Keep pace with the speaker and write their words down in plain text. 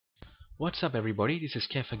What's up everybody, this is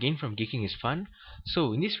Kev again from Geeking is Fun.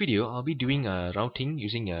 So in this video I'll be doing routing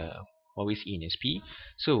using Huawei's eNSP.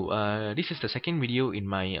 This is the second video in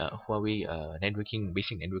my Huawei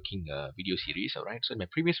basic networking video series. Alright, so in my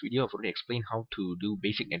previous video I've already explained how to do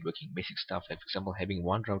basic networking, basic stuff like for example having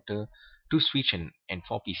one router, two switch and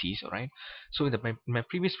four PCs. Alright, so in my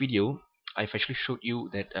previous video I've actually showed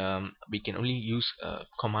you that we can only use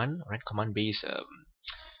command based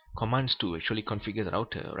commands to actually configure the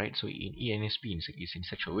router, right? So in eNSP is in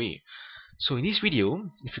such a way. So in this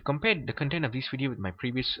video, if you compare the content of this video with my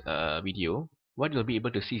previous video, what you'll be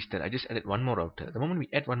able to see is that I just added one more router. The moment we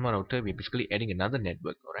add one more router, we're basically adding another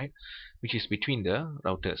network, alright, which is between the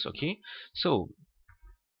routers. Okay, so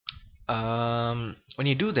when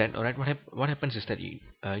you do that, alright, what happens is that you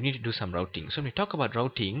need to do some routing. So when we talk about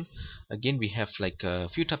routing, again we have like a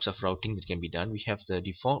few types of routing that can be done. We have the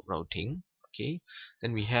default routing, okay,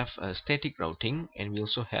 then we have static routing, and we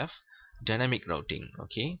also have dynamic routing.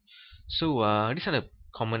 Okay, so these are the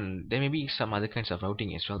common. There may be some other kinds of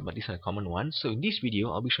routing as well, but these are the common ones. So in this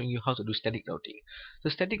video I'll be showing you how to do static routing. So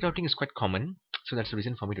static routing is quite common, so that's the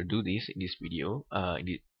reason for me to do this in this video.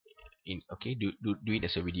 Okay, do it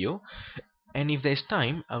as a video. And if there's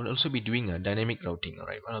time, I will also be doing a dynamic routing.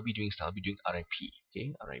 Alright, what I'll be doing is I'll be doing RIP.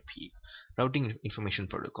 Okay, RIP, routing information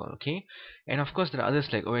protocol. Okay, and of course there are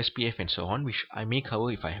others like OSPF and so on, which I may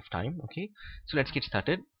cover if I have time. Okay, so let's get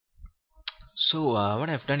started. So what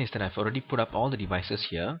I've done is that I've already put up all the devices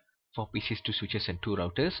here, 4 PCs, 2 switches and 2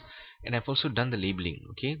 routers, and I've also done the labeling.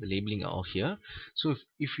 Okay, the labeling are all here. So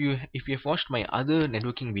if you have watched my other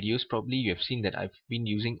networking videos, probably you have seen that I've been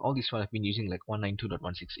using all this one. I've been using like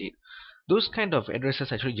 192.168. Those kind of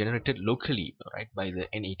addresses actually generated locally, right, by the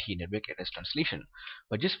NAT, network address translation.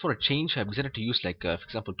 But just for a change, I've decided to use like for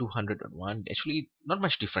example 200.1. Actually not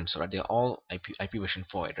much difference, right? They're all IP version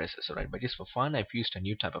 4 addresses, right? But just for fun I've used a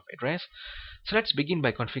new type of address. So let's begin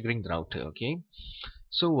by configuring the router. Okay,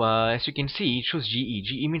 so as you can see, it shows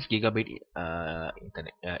GE means gigabit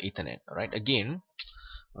Ethernet. All right, again,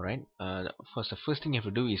 all right, the first thing you have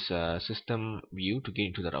to do is system view to get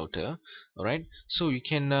into the router. All right, so you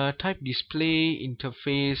can type display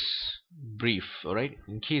interface brief. All right,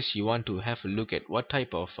 in case you want to have a look at what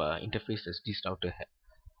type of interface does this router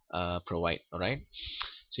provide. All right,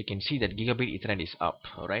 so you can see that gigabit Ethernet is up.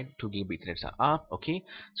 All right, 2 gigabit Ethernets are up. Okay,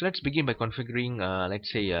 so let's begin by configuring let's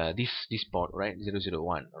say this port, right,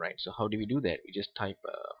 001. All right, so how do we do that? We just type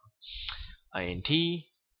int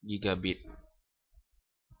gigabit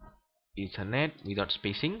Ethernet without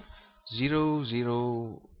spacing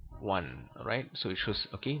 001. All right, so it shows.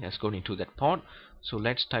 Okay, let's go into that port. So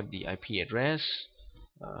let's type the IP address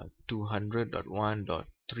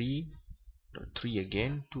 200.1.3.3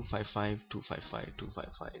 again,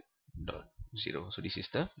 255.255.255.0. So this is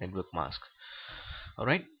the network mask. All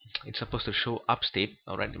right, it's supposed to show upstate.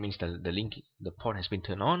 All right, it means the port has been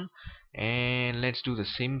turned on. And let's do the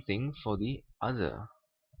same thing for the other.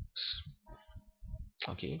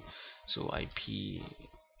 Okay, so IP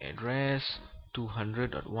address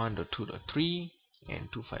 200.1.2.3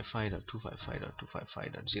 and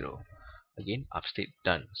 255.255.255.0. Again, upstate,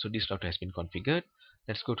 done. So this router has been configured.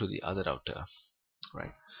 Let's go to the other router.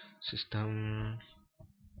 Right, system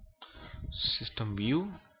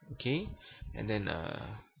view. Okay, and then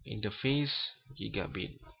interface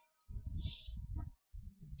gigabit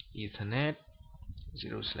Ethernet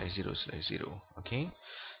 0/0/0. Okay,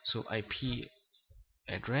 so IP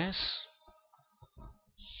address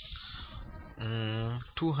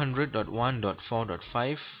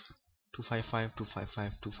 200.1.4.5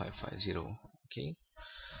 255.255.255.0. Okay,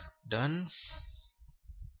 done.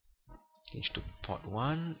 Change to port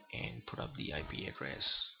 1 and put up the IP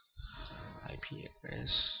address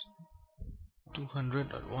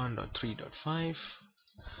 200.1.3.5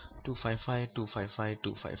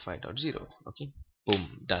 255.255.255.0. Okay,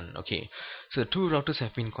 boom, done. Okay, so the two routers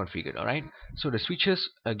have been configured. All right, so the switches,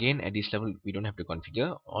 again, at this level we don't have to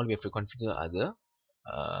configure. All we have to configure are the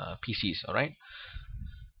PCs. All right,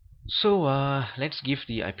 so let's give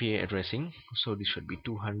the IP addressing. So this should be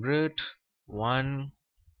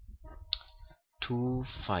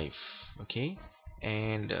 200.1.2.5. Okay,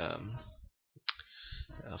 and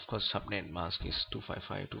of course subnet mask is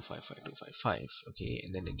 255.255.255. Okay,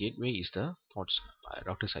 and then the gateway is the ports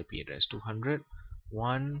router's IP address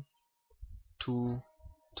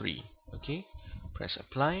 200.1.2.3. Okay, press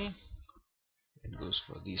apply. It goes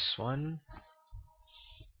for this one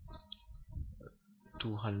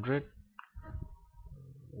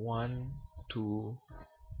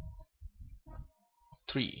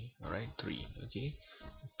 200.1.2.3. all right, 3. Okay,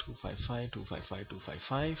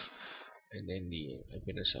 255.255.255, and then the IP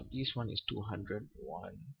address of this one is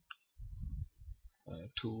 200.1.2.3.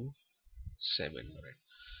 27. All right.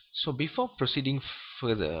 So before proceeding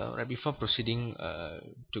further, right, before proceeding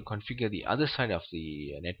to configure the other side of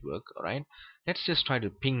the network, all right, let's just try to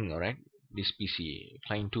ping, all right, this PC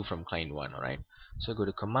client 2 from client 1, all right. So go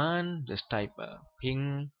to command, just type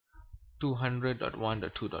ping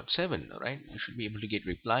 200.1.2.7, all right. You should be able to get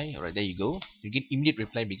reply. All right, there you go. You get immediate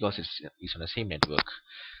reply because it's on the same network.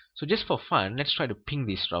 So just for fun, let's try to ping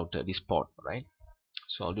this router, this port, all right.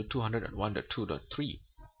 So I'll do 200.1.2.3.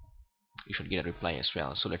 You should get a reply as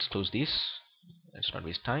well. So let's close this. Let's not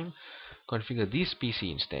waste time. Configure this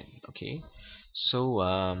PC instead. Okay. So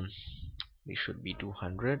this should be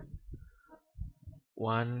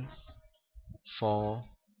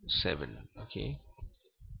 200.147. Okay.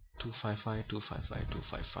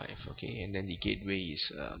 255.255.255. Okay, and then the gateway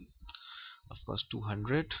is of course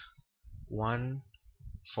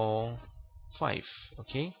 200.145.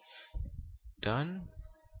 Okay, done.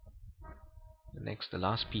 Next, the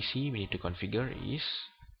last PC we need to configure is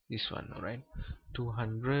this one. All right,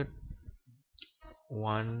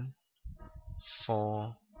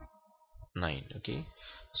 200.149. Okay,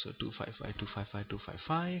 so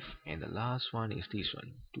 255.255.255, and the last one is this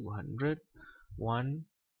one,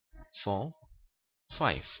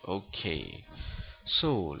 200.145. Okay,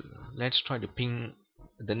 so let's try to ping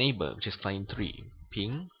the neighbor, which is client 3.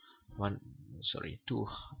 Ping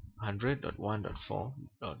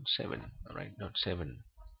 200.1.4.7. All right, dot 7.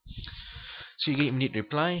 So you get immediate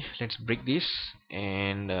reply. Let's break this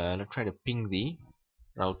and let's try to ping the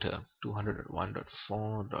router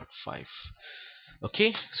 200.1.4.5.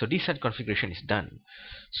 Okay, so this set configuration is done.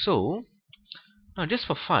 So now just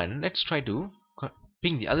for fun, let's try to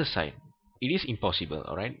ping the other side. It is impossible,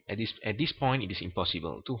 all right. At this point, it is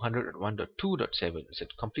impossible. 201.2.7 is a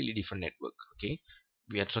completely different network. Okay,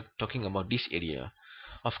 we are talking about this area.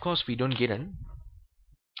 Of course, we don't get a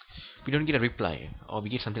reply, or we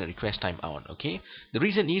get something like request timeout. Okay, the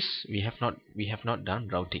reason is we have not done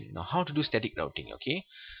routing. Now, how to do static routing? Okay,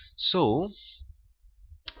 so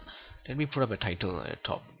let me put up a title at the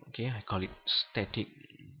top. Okay, I call it static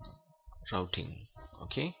routing.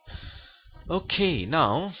 Okay. Okay,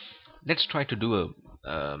 now let's try to do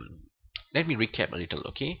let me recap a little.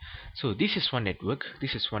 Okay, so this is one network,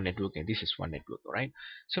 this is one network, and this is one network. All right,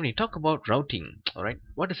 so when you talk about routing, all right,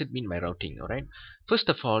 what does it mean by routing? All right, first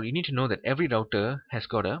of all, you need to know that every router has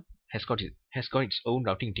got its own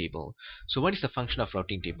routing table. So what is the function of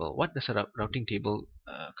routing table? What does a routing table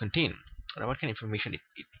contain? What kind of information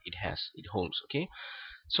it has, it holds? Okay,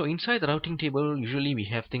 so inside the routing table, usually we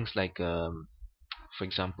have things like for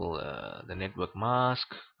example, the network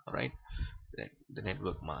mask. All right, the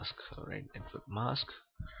network mask. All right, network mask,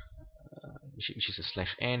 which is a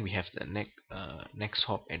slash n. We have the next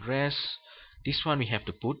hop address. This one we have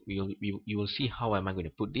to put. You will see how am I going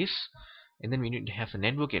to put this. And then we need to have the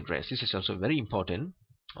network address. This is also very important.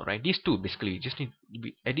 All right, these two basically just need to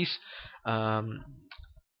be at this. um,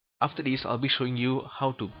 After this, I'll be showing you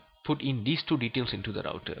how to put in these two details into the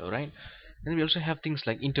router. All right, then we also have things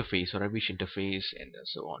like interface, or which interface, and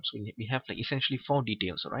so on. So we have like essentially 4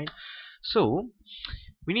 details. All right, so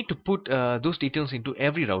we need to put those details into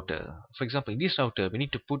every router. For example, in this router, we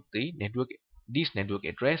need to put this network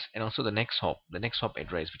address, and also the next hop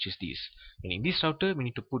address, which is this. And in this router, we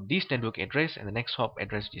need to put this network address and the next hop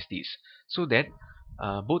address, which is this, so that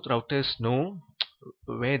both routers know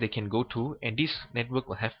where they can go to, and this network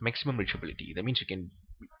will have maximum reachability. That means you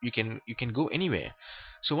can go anywhere.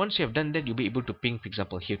 So once you have done that, you'll be able to ping, for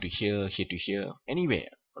example, here to here, anywhere,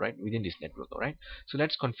 right, within this network. All right, so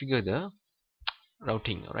let's configure the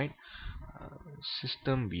routing. All right, uh,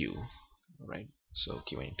 system view. All right, so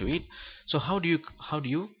okay, went into it. So how do you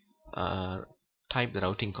uh, type the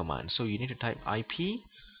routing command? So you need to type ip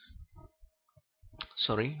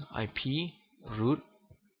root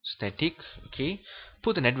static. Okay,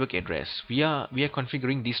 put the network address. We are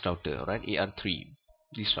configuring this router, right? AR3,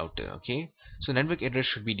 this router. Okay, so network address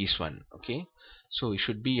should be this one. Okay, so it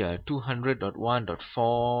should be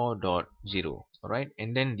 200.1.4.0. all right,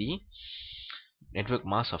 and then the network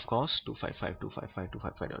mask, of course,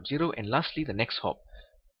 255.255.255.0, and lastly the next hop.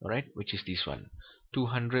 All right, which is this one,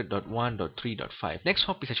 200.1.3.5. next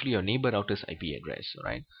hop is actually your neighbor router's IP address. All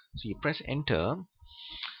right, so you press enter.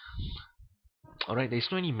 All right, there is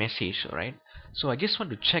no any message. All right, so I just want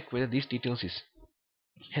to check whether these details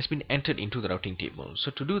has been entered into the routing table.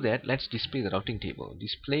 So to do that, let's display the routing table.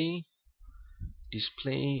 Display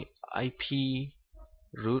IP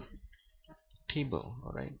root table.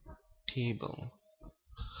 All right, table.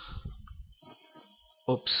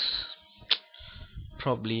 Oops,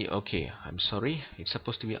 probably okay. I'm sorry. It's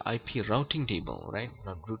supposed to be IP routing table, right?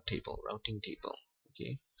 Not root table, routing table.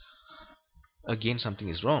 Okay. Again, something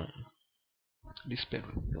is wrong. Display.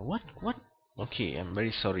 What? Okay, I'm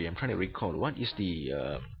very sorry. I'm trying to recall. What is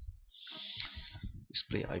the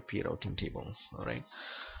display IP routing table? All right.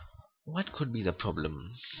 What could be the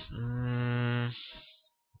problem? Mm,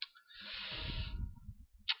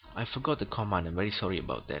 I forgot the command. I'm very sorry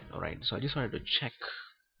about that. All right. So I just wanted to check.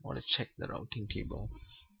 I want to check the routing table.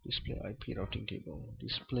 Display IP routing table.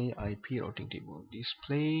 Display IP routing table.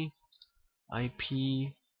 Display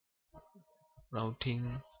IP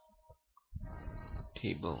routing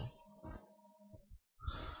table.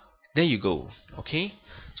 There you go. Okay,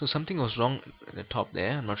 so something was wrong at the top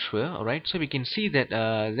there. I'm not sure. All right, so we can see that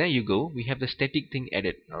there you go, we have the static thing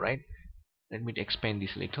added. All right, let me expand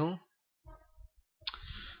this a little.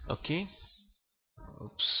 Okay,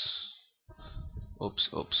 oops, oops,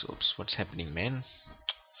 what's happening, man?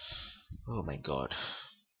 Oh my god,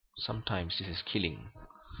 sometimes this is killing.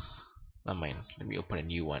 Never mind, let me open a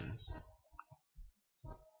new one.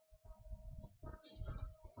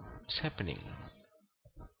 What's happening?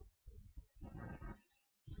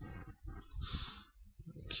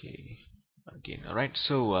 Okay, again. All right,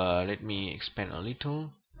 so let me expand a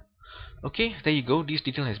little. Okay, there you go, this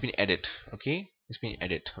detail has been added. Okay, it's been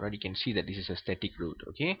added. Alright, you can see that this is a static route.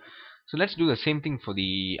 Okay, so let's do the same thing for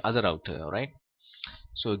the other router. Alright,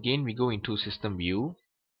 so again we go into system view,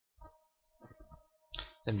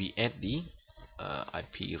 then we add the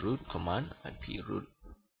IP route command. IP route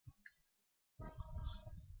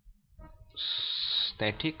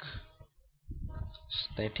static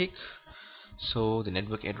static. So the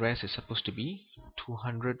network address is supposed to be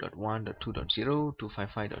 200.1.2.0,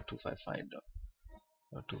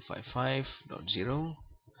 255.255.255.0,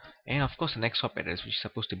 and of course the next hop address, which is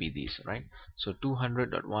supposed to be this, right? So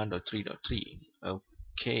 200.1.3.3.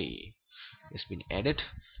 Okay, it's been added.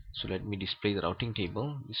 So let me display the routing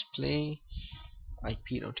table. Display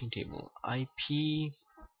IP routing table. IP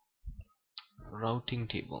routing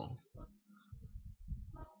table.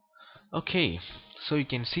 Okay, so you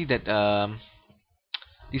can see that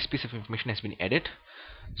this piece of information has been added.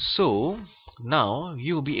 So now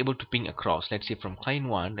you will be able to ping across. Let's say from client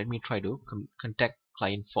 1, let me try to contact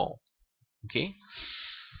client 4. Okay,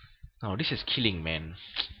 now this is killing, man.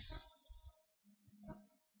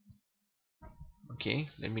 Okay,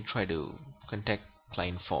 let me try to contact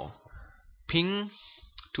client 4. Ping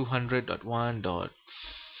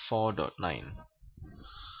 200.1.4.9.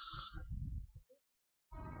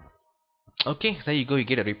 Okay, there you go, you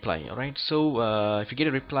get a reply. Alright, so if you get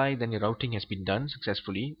a reply, then your routing has been done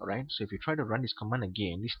successfully. Alright, so if you try to run this command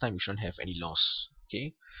again, this time you shouldn't have any loss.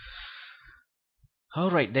 Okay,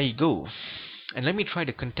 alright, there you go. And let me try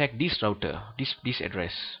to contact this router, this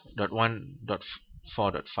address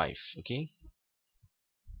 .1.4.5. Okay,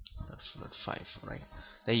 .5. Alright,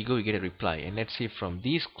 there you go, you get a reply. And let's say from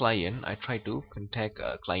this client I try to contact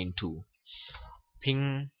client 2.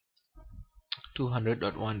 Ping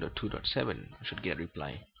 200.1.2.7. I should get a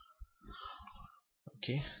reply.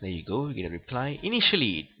 Okay, there you go, you get a reply.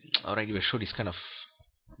 Initially, alright, you will show this kind of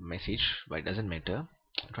message, but it doesn't matter.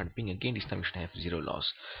 Try to ping again, this time you should have zero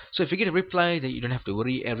loss. So if you get a reply, then you don't have to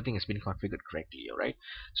worry, everything has been configured correctly. Alright,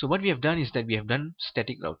 so what we have done is that we have done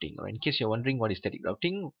static routing. Alright, in case you're wondering what is static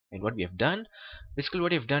routing and what we have done, basically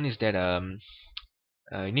what we have done is that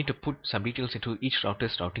you need to put some details into each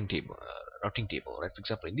router's routing table. Right? For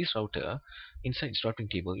example, in this router, inside its routing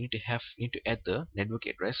table, you need to add the network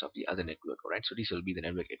address of the other network. Right? So this will be the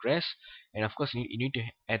network address, and of course you need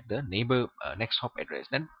to add the neighbor next hop address.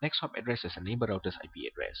 Then next hop address is a neighbor router's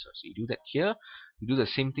IP address. So you do that here, you do the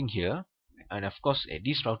same thing here, and of course at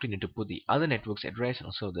this router you need to put the other network's address and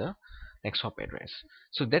also the next hop address.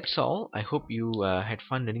 So that's all. I hope you had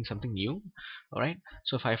fun learning something new. Alright,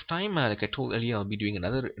 so if I have time, like I told earlier, I'll be doing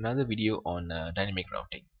another video on dynamic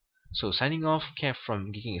routing. So signing off, Kev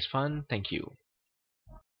from Geeking is Fun. Thank you.